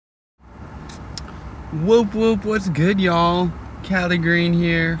Whoop whoop, what's good, y'all? Cali Green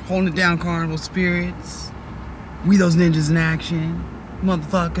here, holding it down, Carnival Spirits. We those ninjas in action,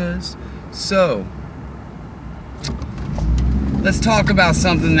 motherfuckers. So, let's talk about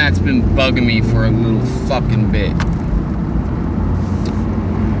something that's been bugging me for a little fucking bit.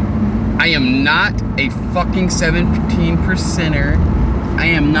 I am not a fucking 17%er. I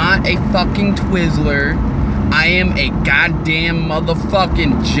am not a fucking Twizler. I am a goddamn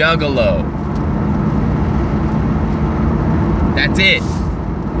motherfucking juggalo. That's it.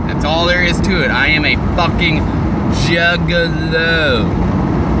 That's all there is to it. I am a fucking juggalo.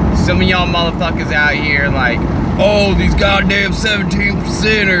 Some of y'all motherfuckers out here like, oh, these goddamn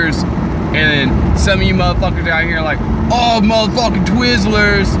 17%ers. And then some of you motherfuckers out here like, oh, motherfucking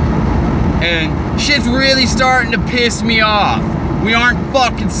Twizlers. And shit's really starting to piss me off. We aren't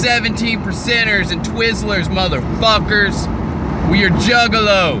fucking 17%ers and Twizlers, motherfuckers. We are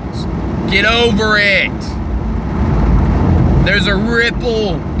juggalos. Get over it. There's a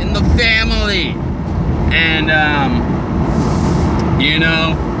ripple in the family. And, you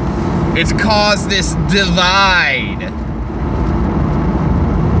know, it's caused this divide.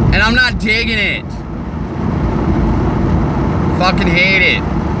 And I'm not digging it. Fucking hate it.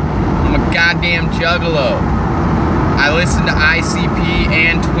 I'm a goddamn juggalo. I listen to ICP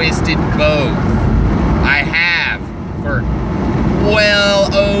and Twisted both. I have for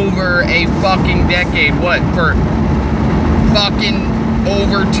well over a fucking decade. What, for fucking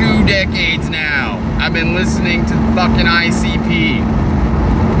over 2 decades now. I've been listening to fucking ICP.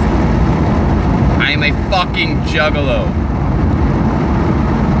 I am a fucking juggalo.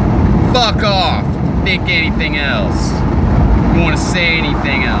 Fuck off. Think anything else. You want to say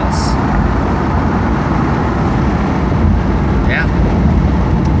anything else? Yeah.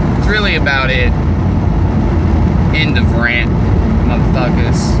 It's really about it. End of rant,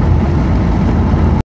 motherfuckers.